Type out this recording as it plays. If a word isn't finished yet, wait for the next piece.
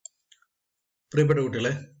പ്രിയപ്പെട്ട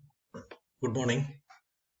കുട്ടികളെ, good morning.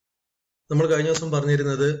 നമ്മൾ കഴിഞ്ഞ ദിവസം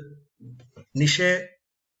പറഞ്ഞിരുന്നത് നിഷെ,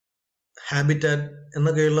 ഹാബിറ്റാറ്റ്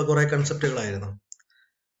എന്നൊക്കെയുള്ള കുറെ കൺസെപ്റ്റുകളായിരുന്നു.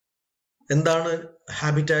 എന്താണ്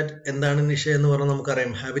ഹാബിറ്റാറ്റ്, എന്താണ് നിഷ എന്ന് പറഞ്ഞാൽ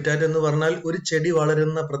നമുക്കറിയാം. ഹാബിറ്റാറ്റ് എന്ന് പറഞ്ഞാൽ ഒരു ചെടി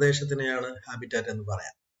വളരുന്ന പ്രദേശത്തിനെയാണ് ഹാബിറ്റാറ്റ് എന്ന്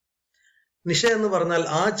പറയാം. നിഷ എന്ന് പറഞ്ഞാൽ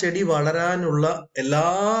ആ ചെടി വളരാനുള്ള എല്ലാ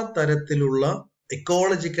തരത്തിലുള്ള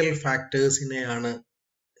എക്കോളജിക്കൽ ഫാക്ടേഴ്സിനെയാണ്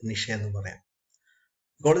നിഷ എന്ന് പറയാം.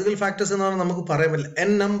 Ecological factors എന്ന് പറഞ്ഞാൽ നമുക്ക് പറയാൻ പറ്റില്ല.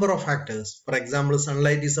 n number of factors. For example,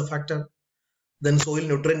 sunlight is a factor. Then soil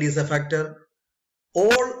nutrient is a factor.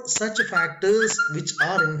 All such factors which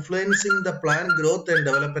are influencing the plant growth and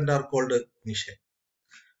development are called niche.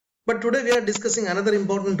 But today we are discussing another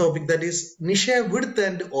important topic, that is niche width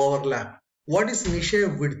and overlap. What is niche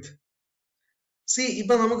width? See,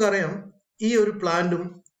 ഇപ്പൊ നമുക്കറിയാം ഈ ഒരു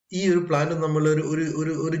പ്ലാന്റും നമ്മൾ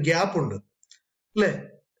ഒരു gap ഉണ്ട് അല്ലേ?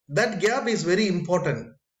 That gap is very important.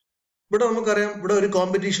 ഇവിടെ നമുക്കറിയാം, ഇവിടെ ഒരു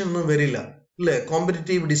കോമ്പറ്റീഷൻ ഒന്നും വരില്ല അല്ലെ?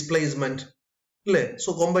 കോമ്പറ്റീറ്റീവ് ഡിസ്പ്ലേസ്മെന്റ് അല്ലെ? സോ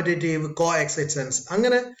കോമ്പറ്റീറ്റീവ് കോ എക്സിസ്റ്റൻസ്.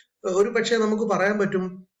 അങ്ങനെ ഒരു പക്ഷേ നമുക്ക് പറയാൻ പറ്റും,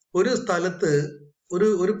 ഒരു സ്ഥലത്ത്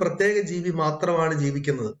ഒരു പ്രത്യേക ജീവി മാത്രമാണ്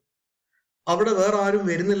ജീവിക്കുന്നത്, അവിടെ വേറെ ആരും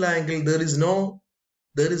വരുന്നില്ല എങ്കിൽ there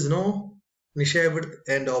is no niche width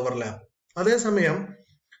and overlap. അതേസമയം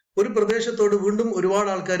ഒരു പ്രദേശത്തോട് വീണ്ടും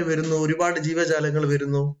ഒരുപാട് ആൾക്കാർ വരുന്നു, ഒരുപാട് ജീവജാലങ്ങൾ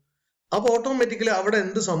വരുന്നു. അപ്പൊ ഓട്ടോമാറ്റിക്കലി അവിടെ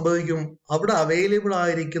എന്ത് സംഭവിക്കും? അവിടെ അവൈലബിൾ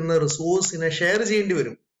ആയിരിക്കുന്ന റിസോഴ്സിനെ ഷെയർ ചെയ്യേണ്ടി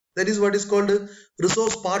വരും. That is what is called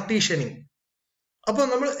resource partitioning. അപ്പൊ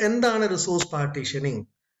നമ്മൾ എന്താണ് റിസോഴ്സ് പാർട്ടീഷനിങ്,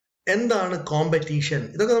 എന്താണ് കോമ്പറ്റീഷൻ,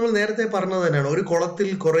 ഇതൊക്കെ നമ്മൾ നേരത്തെ പറഞ്ഞത് തന്നെയാണ്. ഒരു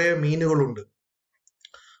കുളത്തിൽ കുറെ മീനുകളുണ്ട്.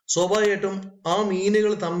 സ്വാഭാവികമായിട്ടും ആ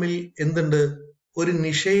മീനുകൾ തമ്മിൽ എന്തുണ്ട്? ഒരു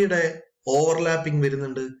നിഷയുടെ ഓവർലാപ്പിംഗ്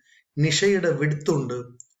വരുന്നുണ്ട്, നിഷയുടെ വിഡ്ത്ത് ഉണ്ട്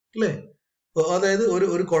അല്ലെ? അതായത്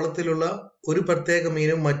ഒരു കുളത്തിലുള്ള ഒരു പ്രത്യേക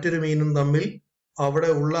മീനും മറ്റൊരു മീനും തമ്മിൽ അവിടെ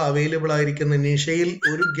ഉള്ള അവൈലബിൾ ആയിരിക്കുന്ന നിഷയിൽ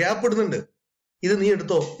ഒരു ഗ്യാപ്പ് ഇടുന്നുണ്ട്. ഇത് നീ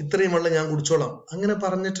എടുത്തോ, ഇത്രയും വെള്ളം ഞാൻ കുടിച്ചോളാം, അങ്ങനെ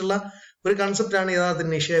പറഞ്ഞിട്ടുള്ള ഒരു കൺസെപ്റ്റ് ആണ് യഥാർത്ഥത്തിൽ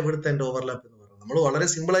നിഷ വിഡ്ത്ത് ആൻഡ് ഓവർലാപ്പ് എന്ന് പറയുന്നത്. നമ്മൾ വളരെ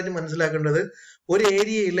സിമ്പിൾ ആയിട്ട് മനസ്സിലാക്കേണ്ടത്, ഒരു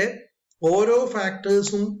ഏരിയയിലെ ഓരോ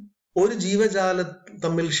ഫാക്ടേഴ്സും ഒരു ജീവജാലം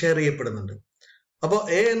തമ്മിൽ ഷെയർ ചെയ്യപ്പെടുന്നുണ്ട്. അപ്പൊ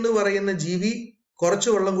എ എന്ന് പറയുന്ന ജീവി കുറച്ച്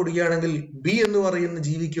വെള്ളം കുടിക്കുകയാണെങ്കിൽ ബി എന്ന് പറയുന്ന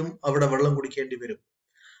ജീവിക്കും അവിടെ വെള്ളം കുടിക്കേണ്ടി വരും.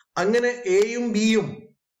 അങ്ങനെ എയും ബിയും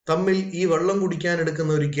തമ്മിൽ ഈ വെള്ളം കുടിക്കാൻ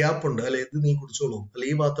എടുക്കുന്ന ഒരു ഗ്യാപ്പ് ഉണ്ട് അല്ലെ? ഇത് നീ കുടിച്ചോളൂ, അല്ലെ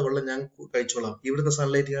ഈ ഭാഗത്തെ വെള്ളം ഞാൻ കഴിച്ചോളാം, ഇവിടുത്തെ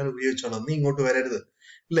സൺലൈറ്റ് ഞാൻ ഉപയോഗിച്ചോളാം, നീ ഇങ്ങോട്ട് വരരുത്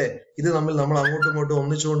അല്ലെ? ഇത് നമ്മൾ അങ്ങോട്ടും ഇങ്ങോട്ടും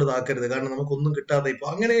ഒന്നിച്ചുകൊണ്ട് ഇതാക്കരുത്, കാരണം നമുക്കൊന്നും കിട്ടാതെ ഇപ്പൊ.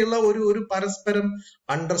 അങ്ങനെയുള്ള ഒരു പരസ്പരം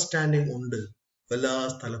അണ്ടർസ്റ്റാൻഡിങ് ഉണ്ട് എല്ലാ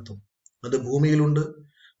സ്ഥലത്തും. അത് ഭൂമിയിലുണ്ട്.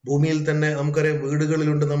 ഭൂമിയിൽ തന്നെ നമുക്കറിയാം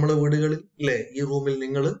വീടുകളിലുണ്ട്. നമ്മളെ വീടുകളിൽ അല്ലെ, ഈ റൂമിൽ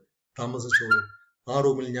നിങ്ങൾ താമസിച്ചോളൂ, ആ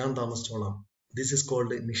റൂമിൽ ഞാൻ താമസിച്ചോളാം. This is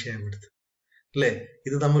called Nisha width അല്ലെ?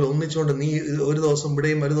 ഇത് തമ്മിൽ ഒന്നിച്ചുകൊണ്ട് നീ ഒരു ദിവസം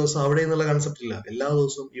ഇവിടെയും ഒരു ദിവസം അവിടെ എന്നുള്ള കൺസെപ്റ്റ് ഇല്ല. എല്ലാ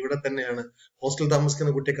ദിവസവും ഇവിടെ തന്നെയാണ്. ഹോസ്റ്റൽ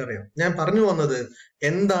താമസിക്കുന്ന കുട്ടിക്ക് അറിയാം. ഞാൻ പറഞ്ഞു വന്നത്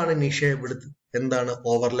എന്താണ് നിഷ വിഡ്ത്ത്, എന്താണ്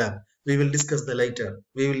overlap. We will discuss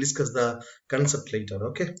the concept later.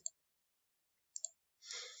 Okay,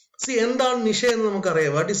 C എന്താണ് നിഷ എന്ന്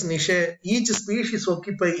നമുക്കറിയാം. What is Nisha? Each species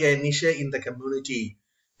occupy A Nisha in the community.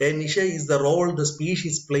 A niche is the role the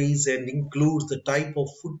species plays and includes the type of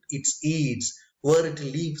food it eats, where it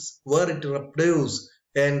lives, where it reproduces,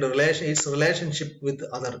 and its relationship with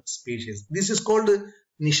other species. This is called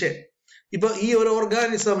niche. ഇപ്പൊ ഈ ഒരു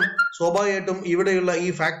organism സ്വാഭാവികമായിട്ടും ഇവിടെയുള്ള ഈ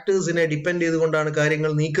ഫാക്ടേഴ്സിനെ depend ചെയ്തുകൊണ്ടാണ്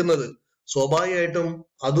കാര്യങ്ങൾ നീക്കുന്നത്. സ്വാഭാവികമായിട്ടും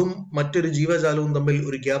അതും മറ്റൊരു ജീവജാലവും തമ്മിൽ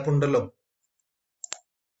ഒരു ഗ്യാപ്പ് ഉണ്ടല്ലോ.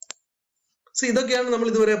 ഇതൊക്കെയാണ് നമ്മൾ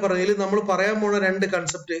ഇതുവരെ പറഞ്ഞതിൽ നമ്മൾ പറയാൻ പോണ രണ്ട്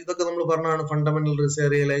കൺസെപ്റ്റ്. ഇതൊക്കെ നമ്മൾ പറഞ്ഞാണ് ഫണ്ടമെന്റൽ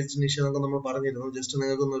റിയലൈസ്ഡ് നിഷ എന്നൊക്കെ നമ്മൾ പറഞ്ഞിരുന്നു. ജസ്റ്റ്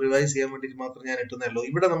നിങ്ങൾക്ക് ഒന്ന് റിവൈസ് ചെയ്യാൻ വേണ്ടിയിട്ട് മാത്രം ഞാൻ ഇട്ടുന്നല്ലോ.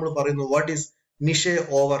 ഇവിടെ നമ്മൾ പറയുന്നു what is Nisha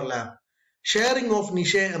overlap, sharing of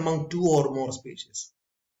Nisha among 2 or more species.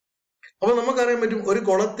 അപ്പൊ നമുക്കറിയാൻ പറ്റും, ഒരു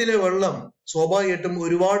കുളത്തിലെ വെള്ളം സ്വാഭാവികമായിട്ടും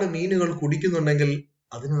ഒരുപാട് മീനുകൾ കുടിക്കുന്നുണ്ടെങ്കിൽ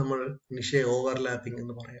അതിന് നമ്മൾ നിഷ ഓവർലാപ്പിംഗ്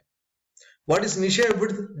എന്ന് പറയാം. What is niche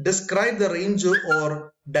width? Describe the range or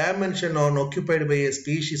dimension occupied by a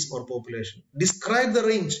species or population. Describe the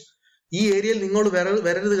range. ഈ ഏരിയയിൽ നിങ്ങൾ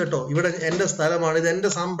വരരുത് കേട്ടോ, ഇവിടെ എന്റെ സ്ഥലമാണ്, ഇത് എന്റെ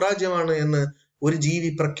സാമ്രാജ്യമാണ് എന്ന് ഒരു ജീവി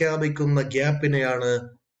പ്രഖ്യാപിക്കുന്ന ഗ്യാപ്പിനെയാണ്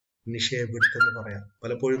നിഷ വിഡ്ത്ത് എന്ന് പറയാം.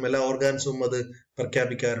 പലപ്പോഴും എല്ലാ ഓർഗാൻസും അത്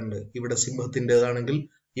പ്രഖ്യാപിക്കാറുണ്ട്. ഇവിടെ സിംഹത്തിൻ്റെതാണെങ്കിൽ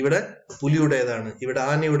ഇവിടെ പുലിയുടേതാണ്, ഇവിടെ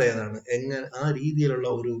ആനയുടേതാണ്. എങ്ങനെ ആ രീതിയിലുള്ള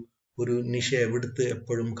ഒരു നിഷ വിഡ്ത്ത്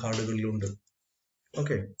എപ്പോഴും കാടുകളിലുണ്ട്.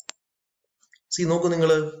 ഓക്കെ, നോക്കൂ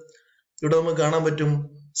നിങ്ങൾ, ഇവിടെ നമുക്ക് കാണാൻ പറ്റും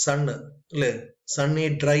സണ്ണ് അല്ലെ? സണ്ണി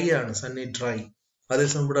ഡ്രൈ ആണ്, സണ്ണി ഡ്രൈ.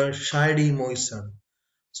 അതേസമയം ഇവിടെ ഷാഡി മോയിസ്റ്റ് ആണ്.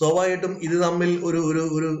 സ്വാഭാവികമായിട്ടും ഇത് തമ്മിൽ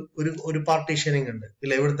ഒരു പാർട്ടീഷനിങ് ഉണ്ട്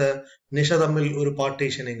ഇല്ല? ഇവിടുത്തെ നിഷ തമ്മിൽ ഒരു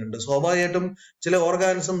പാർട്ടീഷനിങ് ഉണ്ട്. സ്വാഭാവികമായിട്ടും ചില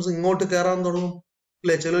ഓർഗാനിസംസ് ഇങ്ങോട്ട് കയറാൻ തുടങ്ങും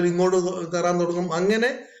അല്ലെ, ചിലർ ഇങ്ങോട്ട് കയറാൻ തുടങ്ങും.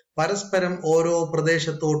 അങ്ങനെ പരസ്പരം ഓരോ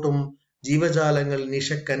പ്രദേശത്തോട്ടും ജീവജാലങ്ങൾ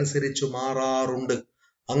നിശക്കനുസരിച്ചു മാറാറുണ്ട്.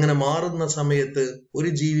 അങ്ങനെ മാറുന്ന സമയത്ത് ഒരു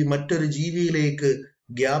ജീവി മറ്റൊരു ജീവിയിലേക്ക്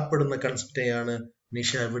ഗ്യാപ്പ് ഇടുന്ന കൺസെപ്റ്റിനെയാണ്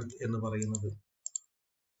നിഷ വിഡ്ത് എന്ന് പറയുന്നത്.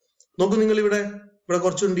 നോക്കൂ, നിങ്ങൾ ഇവിടെ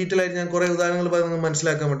കുറച്ചും ഡീറ്റെയിൽ ആയിട്ട് ഞാൻ കുറെ ഉദാഹരണങ്ങൾ പറയുന്നത്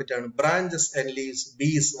മനസ്സിലാക്കാൻ വേണ്ടിയിട്ടാണ്. Branches and leaves,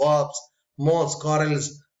 Bs, വാർപ്സ്, MOS,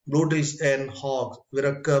 corals, ബ്ലൂട്ടിൽസ് and ഹോഗ്സ്,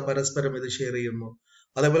 ഇവരൊക്കെ പരസ്പരം ഇത് ഷെയർ ചെയ്യുന്നു.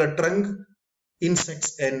 അതേപോലെ ട്രങ്ക്,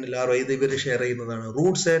 ഇൻസെക്ട്സ് ആൻഡ് ലാർവ, ഇത് ഇവർ ഷെയർ ചെയ്യുന്നതാണ്.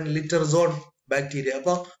 Roots and litre zone, bacteria.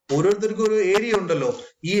 അപ്പൊ ഓരോരുത്തർക്കും ഒരു ഏരിയ ഉണ്ടല്ലോ.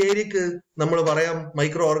 ഈ ഏരിയക്ക് നമ്മൾ പറയാം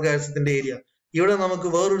മൈക്രോ ഓർഗാനിസത്തിന്റെ ഏരിയ. ഇവിടെ നമുക്ക്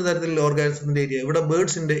വേറൊരു തരത്തിലുള്ള ഓർഗാനിസത്തിന്റെ ഏരിയ, ഇവിടെ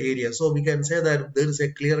ബേർഡ്സിന്റെ area. So we can say that there is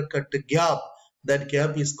a clear cut gap. That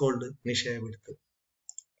gap is called Nisha width.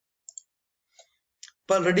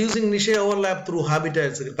 Reducing Nisha overlap through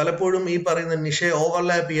habitats. പലപ്പോഴും ഈ പറയുന്ന നിഷ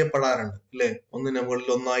ഓവർലാപ്പ് ചെയ്യപ്പെടാറുണ്ട് അല്ലെ, ഒന്നിന് മുകളിൽ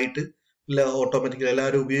ഒന്നായിട്ട് ഓട്ടോമാറ്റിക്കലി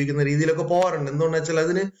എല്ലാവരും ഉപയോഗിക്കുന്ന രീതിയിലൊക്കെ പോകാറുണ്ട്. എന്തുകൊണ്ടാ വെച്ചാൽ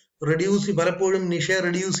അതിന് പലപ്പോഴും നിഷ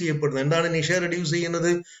റെഡ്യൂസ് ചെയ്യപ്പെടുന്നത്. എന്താണ് നിഷ റെഡ്യൂസ്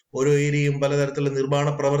ചെയ്യുന്നത്? ഓരോ ഏരിയയും പലതരത്തിലുള്ള നിർമ്മാണ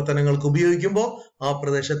പ്രവർത്തനങ്ങൾക്ക് ഉപയോഗിക്കുമ്പോൾ ആ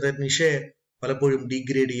പ്രദേശത്തെ നിഷ പലപ്പോഴും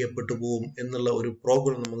ഡീഗ്രേഡ് ചെയ്യപ്പെട്ടു പോകും എന്നുള്ള ഒരു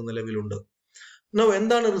പ്രോബ്ലം നമുക്ക് നിലവിലുണ്ട്.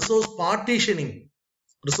 എന്താണ് റിസോഴ്സ് പാർട്ടീഷനിങ്?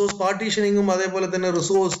 റിസോഴ്സ് പാർട്ടീഷനിങ്ങും അതേപോലെ തന്നെ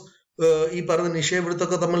റിസോഴ്സ് ഈ പറഞ്ഞ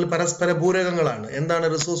നിഷേവിടുത്തൊക്കെ തമ്മിൽ പരസ്പര പൂരകങ്ങളാണ്. എന്താണ്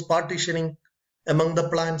resource partitioning among the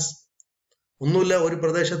plants? ഒന്നുമില്ല, ഒരു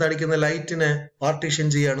പ്രദേശത്ത് അടിക്കുന്ന ലൈറ്റിനെ പാർട്ടീഷൻ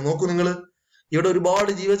ചെയ്യാണ്. നോക്കൂ നിങ്ങൾ, ഇവിടെ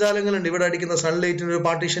ഒരുപാട് ജീവജാലങ്ങളുണ്ട്. ഇവിടെ അടിക്കുന്ന സൺലൈറ്റിന് ഒരു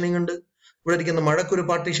പാർട്ടീഷനിങ് ഉണ്ട്, ഇവിടെ അടിക്കുന്ന മഴക്കൊരു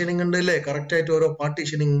പാർട്ടീഷനിങ് ഉണ്ട് അല്ലെ. കറക്റ്റ് ആയിട്ട് ഓരോ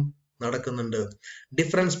പാർട്ടീഷനിങ് നടക്കുന്നുണ്ട്.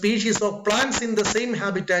 Different species of plants in the same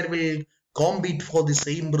habitat will compete for the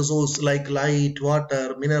same resource like light, water,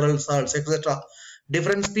 mineral salts, etc.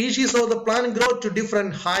 Different species of the plant grow to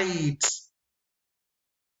different heights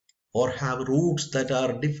or have roots that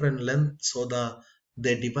are different lengths, so that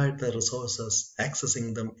they divide the resources, accessing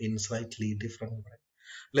them in slightly different way.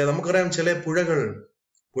 അല്ലെ, നമുക്കറിയാം ചില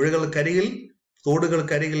പുഴകൾക്കരികിൽ,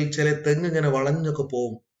 തോടുകൾക്കരികിൽ ചില തെങ്ങ് ഇങ്ങനെ വളഞ്ഞൊക്കെ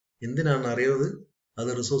പോവും. എന്തിനാണ് അറിയുന്നത്? അത്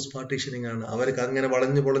റിസോഴ്സ് പാർട്ടീഷനിങ് ആണ്. അവർക്ക് അങ്ങനെ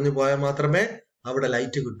വളഞ്ഞു പൊളഞ്ഞു പോയാൽ മാത്രമേ അവിടെ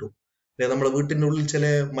ലൈറ്റ് കിട്ടൂ. നമ്മുടെ വീട്ടിന്റെ ഉള്ളിൽ ചില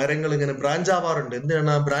മരങ്ങൾ ഇങ്ങനെ ബ്രാഞ്ച് ആവാറുണ്ട്. എന്തിനാണ്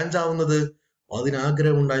ആ ബ്രാഞ്ച് ആവുന്നത്? അതിന്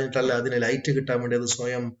ആഗ്രഹം ഉണ്ടായിട്ടല്ല, അതിന് ലൈറ്റ് കിട്ടാൻ വേണ്ടി അത്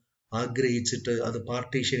സ്വയം ആഗ്രഹിച്ചിട്ട് അത്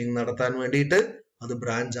പാർട്ടീഷനിങ് നടത്താൻ വേണ്ടിയിട്ട് അത്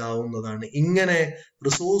ബ്രാഞ്ച് ആവുന്നതാണ്. ഇങ്ങനെ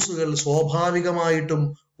റിസോഴ്സുകൾ സ്വാഭാവികമായിട്ടും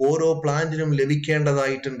ഓരോ പ്ലാന്റിനും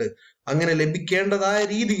ലഭിക്കേണ്ടതായിട്ടുണ്ട്. അങ്ങനെ ലഭിക്കേണ്ടതായ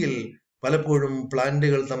രീതിയിൽ പലപ്പോഴും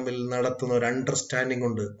പ്ലാന്റുകൾ തമ്മിൽ നടത്തുന്ന ഒരു അണ്ടർസ്റ്റാൻഡിംഗ്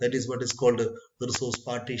ഉണ്ട്. That is what is called resource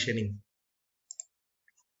partitioning.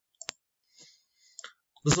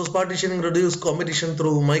 Resource partitioning reduce competition through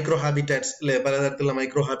micro habitats അല്ലെ. പലതരത്തിലുള്ള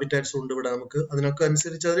മൈക്രോ ഹാബിറ്റാറ്റ്സ് ഉണ്ട് ഇവിടെ. നമുക്ക് അതിനൊക്കെ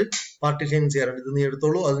അനുസരിച്ച് അത് പാർട്ടീഷനിങ് ചെയ്യാറുണ്ട്. ഇത് നീ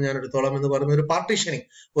എടുത്തോളൂ, അത് ഞാൻ എടുത്തോളാം എന്ന് പറയുന്ന ഒരു പാർട്ടീഷനിങ്.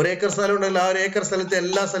 ഒരു ഏക്കർ സ്ഥലം ഉണ്ടല്ലോ, ആ ഒരു ഏക്കർ സ്ഥലത്ത്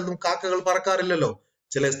എല്ലാ സ്ഥലത്തും കാക്കകൾ പറക്കാറില്ലല്ലോ.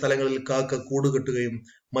 ചില സ്ഥലങ്ങളിൽ കാക്ക കൂട് കെട്ടുകയും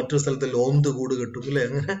മറ്റൊരു സ്ഥലത്ത് ലോന്ത് കൂട് കെട്ടും അല്ലെ.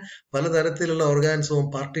 അങ്ങനെ പലതരത്തിലുള്ള ഓർഗാനിസവും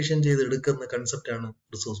പാർട്ടീഷൻ ചെയ്ത് എടുക്കുന്ന കൺസെപ്റ്റ് ആണ്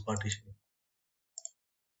resource partitioning.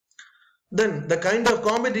 Then the kind of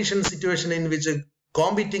competition situation in which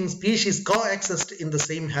competing species coexist in the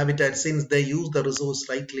same habitat since they use the resource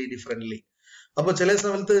slightly differently. അപ്പൊ ചില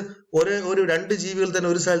സ്ഥലത്ത് ഒരു രണ്ട് ജീവികൾ തന്നെ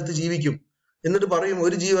ഒരു സ്ഥലത്ത് ജീവിക്കും. എന്നിട്ട് പറയും,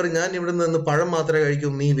 ഒരു ജീവി പറയും ഞാൻ ഇവിടെ നിന്ന് പഴം മാത്രമേ കഴിക്കൂ,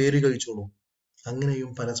 നീ വേര് കഴിച്ചോളൂ. അങ്ങനെയും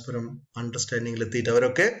പരസ്പരം അണ്ടർസ്റ്റാൻഡിങ്ങിൽ എത്തിയിട്ട്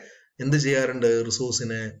അവരൊക്കെ എന്ത് ചെയ്യാറുണ്ട്?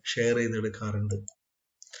 റിസോഴ്സിനെ ഷെയർ ചെയ്തെടുക്കാറുണ്ട്.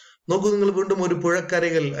 നോക്കൂ നിങ്ങൾ, വീണ്ടും ഒരു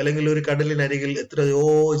പുഴക്കരകൾ അല്ലെങ്കിൽ ഒരു കടലിനരികിൽ എത്രയോ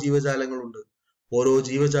ജീവജാലങ്ങളുണ്ട്. ഓരോ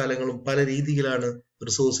ജീവജാലങ്ങളും പല രീതിയിലാണ്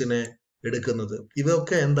റിസോഴ്സിനെ എടുക്കുന്നത്.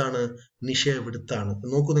 ഇതൊക്കെ എന്താണ്? നിഷ വിടുത്താണ്.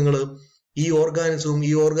 നോക്കൂ നിങ്ങൾ, ഈ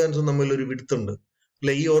ഓർഗാനിസവും തമ്മിൽ ഒരു വിടുത്തുണ്ട്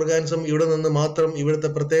അല്ലെ. ഈ ഓർഗാനിസം ഇവിടെ നിന്ന് മാത്രം ഇവിടുത്തെ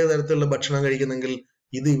പ്രത്യേക തരത്തിലുള്ള ഭക്ഷണം കഴിക്കുന്നെങ്കിൽ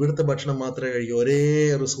ഇത് ഇവിടുത്തെ ഭക്ഷണം മാത്രമേ കഴിക്കൂ. ഒരേ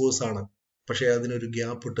റിസോഴ്സ് ആണ്, പക്ഷെ അതിനൊരു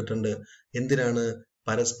ഗ്യാപ്പ് ഇട്ടിട്ടുണ്ട്. എന്തിനാണ്?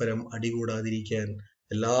 പരസ്പരം അടികൂടാതിരിക്കാൻ,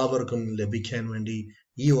 എല്ലാവർക്കും ലഭിക്കാൻ വേണ്ടി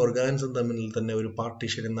ഈ ഓർഗാനിസം തമ്മിൽ തന്നെ ഒരു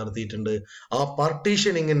പാർട്ടീഷനിങ് നടത്തിയിട്ടുണ്ട്. ആ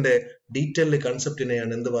പാർട്ടീഷനിങ്ങിന്റെ ഡീറ്റെയിൽഡ്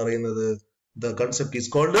കൺസെപ്റ്റിനെയാണ് എന്ത് പറയുന്നത്? The concept is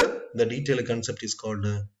called, the detailed concept is called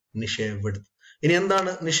Nisha width. ഇനി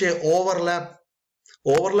എന്താണ് Nisha overlap?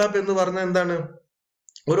 ഓവർലാപ്പ് എന്ന് പറഞ്ഞാൽ എന്താണ്?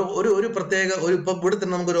 ഒരു പ്രത്യേക ഇപ്പൊ ഇവിടെ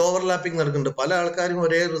തന്നെ നമുക്ക് ഒരു ഓവർലാപ്പിംഗ് നടക്കുന്നുണ്ട്. പല ആൾക്കാരും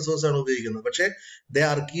ഒരേ റിസോഴ്സ് ആണ് ഉപയോഗിക്കുന്നത്, പക്ഷെ they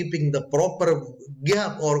are keeping the proper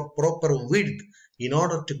gap or proper width in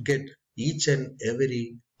order to get each and every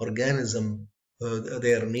organism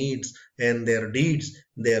their needs and their deeds,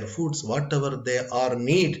 their foods, whatever they are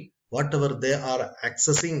need, whatever they are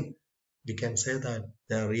accessing. We can say that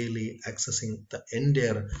they are really accessing the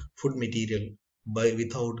entire food material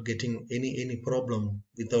without getting any problem,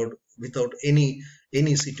 without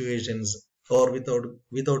any situations, or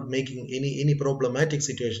without making any problematic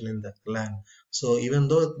situation in the land. So even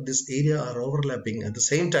though this area are overlapping, at the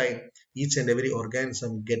same time each and every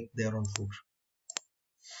organism get their own food.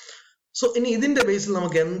 So ഇനി ഇതിന്റെ ബേസിൽ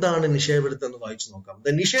നമുക്ക് എന്താണ് Nisha width എന്ന് വായിച്ചു നോക്കാം.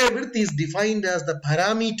 The Nisha width is defined as the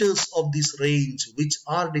parameters of this range which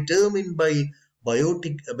are determined by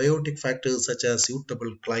biotic factors such as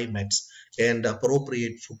suitable climates and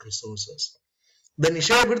appropriate food resources. The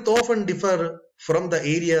niche width often differ from the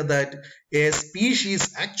area that a species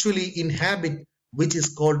actually inhabit, which is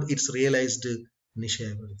called its realized niche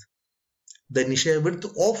width. The niche width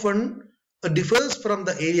often differs from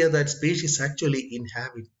the area that species actually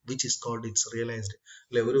inhabit, which is called its realized.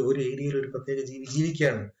 ഒരു ഏരിയയിൽ ഒരു പ്രത്യേക ജീവി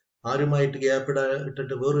ജീവിക്കുകയാണ്, ആരുമായിട്ട് gap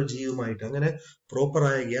ഇട്ടിട്ട് വേറൊരു ജീവിയുമായിട്ട് അങ്ങനെ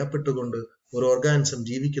പ്രോപ്പറായ ഗ്യാപ്പ് ഇട്ടുകൊണ്ട് ഒരു organism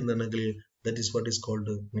ജീവിക്കുന്നുണ്ടെങ്കിൽ that is what is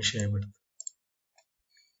called niche width.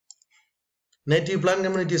 Native plant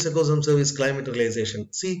communities ecosystem service climate realization.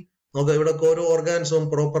 See, നോക്കാം ഇവിടെ ഓരോ ഓർഗാനിസവും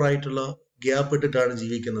പ്രോപ്പർ ആയിട്ടുള്ള ഗ്യാപ്പ് ഇട്ടിട്ടാണ്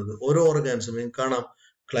ജീവിക്കുന്നത്. ഓരോ ഓർഗാനിസം കാണാം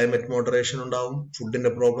ക്ലൈമറ്റ് മോഡറേഷൻ ഉണ്ടാവും,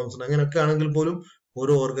 ഫുഡിന്റെ പ്രോബ്ലംസ് ഉണ്ട്, അങ്ങനെയൊക്കെ ആണെങ്കിൽ പോലും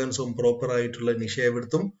ഓരോ ഓർഗാനിസവും പ്രോപ്പർ ആയിട്ടുള്ള niche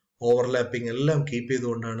widthും ഓവർലാപ്പിംഗ് എല്ലാം കീപ്പ്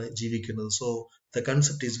ചെയ്തുകൊണ്ടാണ് ജീവിക്കുന്നത്. So the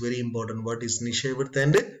concept is very important. What is niche width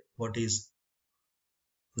and what is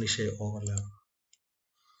niche overlap?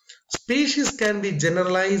 Species can be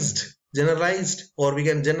generalized or we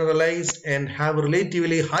can generalize and have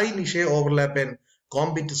relatively high niche overlap and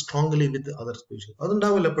compete strongly with other species.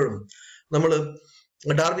 അതുണ്ടാവില്ല എപ്പോഴും. നമ്മൾ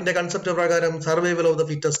ഡാർവിന്റെ concept പ്രകാരം survival of the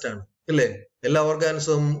fittest ആണ് അല്ലേ? എല്ലാ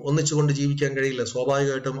ഓർഗാനിസവും ഒന്നിച്ചുകൊണ്ട് ജീവിക്കാൻ കഴിയില്ല,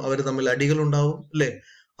 സ്വാഭാവികമായിട്ടും അവർ തമ്മിൽ അടികൾ ഉണ്ടാവും അല്ലേ?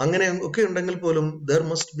 അങ്ങനെ ഒക്കെ ഉണ്ടെങ്കിൽ പോലും there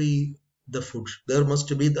must be the food, there must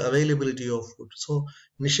be the availability of food. So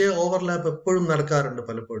niche overlap എപ്പോഴും നടക്കാറുണ്ട്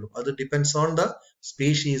പലപ്പോഴും. അത് depends on the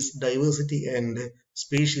species diversity and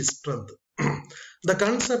species strength. The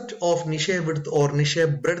concept of niche width or niche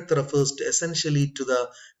breadth refers to essentially to the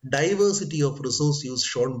diversity of resource use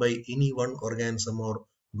shown by any one organism or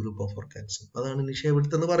group of organism. അതാണ് niche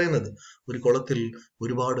width എന്ന് പറയുന്നത്. ഒരു കുളത്തിൽ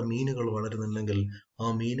ഒരുപാട് മീനുകൾ വളരുന്നുണ്ടെങ്കിൽ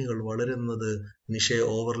ആ മീനുകൾ വളരുന്നത് niche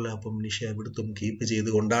overlapും niche widthും കീപ്പ്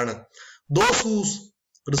ചെയ്തുകൊണ്ടാണ്. Those whose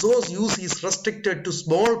resource use is restricted to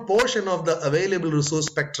small portion of the available resource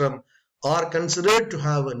spectrum are considered to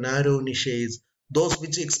have narrow niches. Those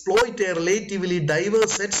which exploit a relatively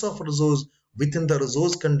diverse sets of resource within the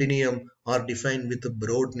resource continuum are defined with a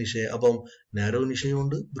broad niche. അപ്പം narrow niche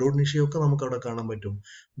ഉണ്ട്, broad niche ഒക്കെ നമുക്ക് അവിടെ കാണാൻ പറ്റും.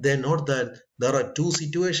 They note that there are two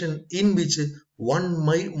situations in which one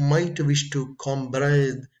might wish to compare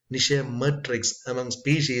niche metrics among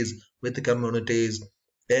species with communities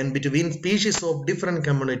and between species of different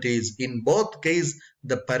communities. In both cases,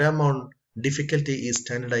 the paramount difficulty is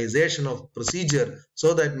standardization of procedure so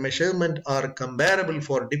that measurement are comparable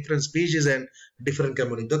for different species and different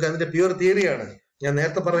communities. ഇതൊക്കെ അതിന്റെ pure theory ആണ്. ഞാൻ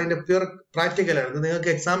നേരത്തെ പറഞ്ഞതിന്റെ pure practical ആണ്. ഇത്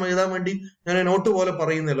നിങ്ങൾക്ക് exam എഴുതാൻ വേണ്ടി ഞാൻ നോട്ട് പോലെ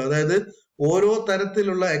പറയുന്നില്ല. അതായത് ഓരോ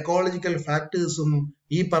തരത്തിലുള്ള എക്കോളജിക്കൽ ഫാക്ടേഴ്സും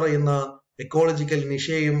ഈ പറയുന്ന എക്കോളജിക്കൽ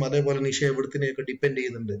നിഷയും അതേപോലെ niche widthനെയൊക്കെ ഡിപ്പെൻഡ്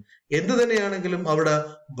ചെയ്യുന്നുണ്ട്. എന്ത് തന്നെയാണെങ്കിലും അവിടെ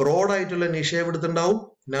ബ്രോഡ് ആയിട്ടുള്ള niche width ഉണ്ടാവും,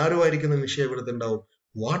 നാരോ ആയിരിക്കുന്ന niche width ഉണ്ടാവും.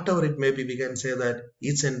 Whatever it may be, we can say that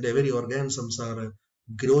each and every organisms are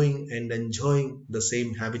growing and enjoying the same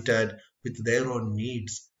habitat with their own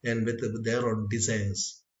needs and with their own desires.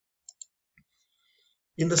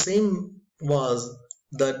 In the same was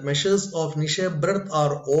that measures of niche breadth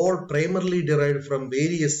are all primarily derived from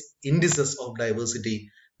various indices of diversity.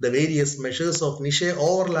 The various measures of niche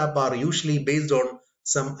overlap are usually based on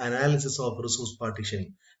some analysis of resource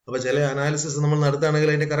partitioning. അപ്പൊ ചില analysis നമ്മൾ നടത്തുകയാണെങ്കിൽ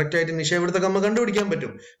അതിന്റെ correct ആയിട്ട് niche width ഒക്കെ നമുക്ക് കണ്ടുപിടിക്കാൻ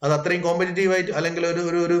പറ്റും. അത് അത്രയും കോമ്പറ്റീറ്റീവ് ആയിട്ട് അല്ലെങ്കിൽ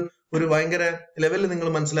ഒരു ഭയങ്കര ലെവലിൽ നിങ്ങൾ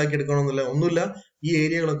മനസ്സിലാക്കി എടുക്കണമെന്നില്ല, ഒന്നുമില്ല. ഈ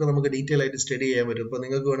ഏരിയകളൊക്കെ നമുക്ക് ഡീറ്റെയിൽ ആയിട്ട് സ്റ്റഡി ചെയ്യാൻ പറ്റും. ഇപ്പൊ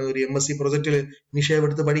നിങ്ങൾക്ക് വേണമെങ്കിൽ ഒരു MSc പ്രൊജക്റ്റിൽ niche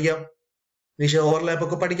width പഠിക്കാം, niche overlap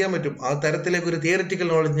ഒക്കെ പഠിക്കാൻ പറ്റും. ആ തരത്തിലേക്ക് ഒരു തിയറിറ്റിക്കൽ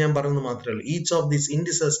നോളജ് ഞാൻ പറയുന്നത് മാത്രമേ ഉള്ളൂ. Each of these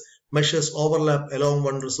indices measures overlap along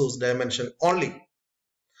one resource dimension only.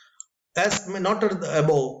 As noted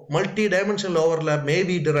above, multi-dimensional overlap may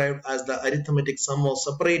be derived as the arithmetic sum of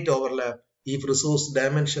separate overlap if resource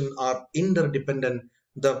dimensions are interdependent,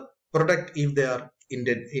 the product if they are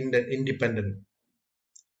independent.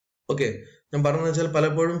 Okay, ഞാൻ പറഞ്ഞു വെച്ചാൽ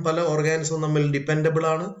പലപ്പോഴും പല organism തമ്മിൽ dependable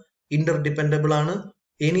ആണ്, ഇന്റർഡിപ്പെൻഡബിൾ ആണ്.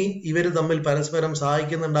 ഇനി ഇവർ തമ്മിൽ പരസ്പരം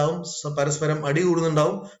സഹായിക്കുന്നുണ്ടാവും, പരസ്പരം അടി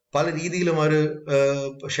കൂടുന്നുണ്ടാവും, പല രീതിയിലും അവർ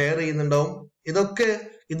ഷെയർ ചെയ്യുന്നുണ്ടാവും. ഇതൊക്കെ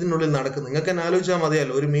ഇതിനുള്ളിൽ നടക്കും. നിങ്ങൾക്ക് തന്നെ ആലോചിച്ചാൽ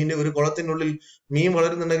മതിയല്ലോ, ഒരു കുളത്തിനുള്ളിൽ മീൻ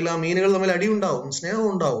വളരുന്നുണ്ടെങ്കിൽ ആ മീനുകൾ തമ്മിൽ അടി ഉണ്ടാവും, സ്നേഹം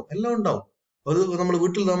ഉണ്ടാവും, എല്ലാം ഉണ്ടാവും. അത് നമ്മൾ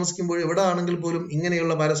വീട്ടിൽ താമസിക്കുമ്പോൾ എവിടെ ആണെങ്കിൽ പോലും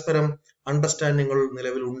ഇങ്ങനെയുള്ള പരസ്പരം അണ്ടർസ്റ്റാൻഡിങ്ങുകൾ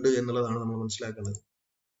നിലവിലുണ്ട് എന്നുള്ളതാണ് നമ്മൾ മനസ്സിലാക്കുന്നത്.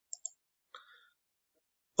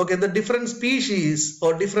 Okay, the different species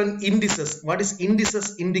or different indices. What is indices?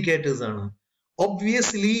 Indicators ആണ്.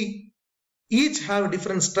 Obviously, each have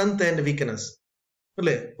different strength and weakness.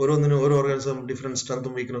 അല്ലേ? ഓരോന്നിനും ഓരോ ഓർഗാനിസം ഡിഫറെന്റ്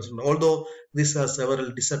സ്ട്രെങ്തും വീക്ക്നെസ്സും ഉണ്ട്. Although this has several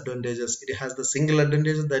disadvantages, it has the single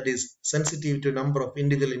advantage that is sensitive to number of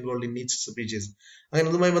individual involved in each species. അങ്ങനെ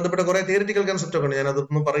അതുമായി ബന്ധപ്പെട്ട കുറെ theoretical concept ഒക്കെ ഉണ്ട്. ഞാൻ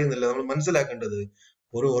അതൊന്നും പറയുന്നില്ല. നമ്മൾ മനസ്സിലാക്കേണ്ടത്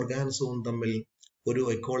ഓരോ ഓർഗാനിസവും തമ്മിൽ ഒരു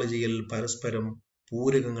എക്കോളജിയിൽ പരസ്പരം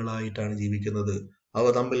പൂരകങ്ങളായിട്ടാണ് ജീവിക്കുന്നത്. അവ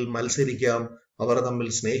തമ്മിൽ മത്സരിക്കാം, അവരെ തമ്മിൽ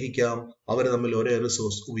സ്നേഹിക്കാം, അവർ തമ്മിൽ ഒരേ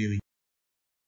റിസോഴ്സ് ഉപയോഗിക്കാം.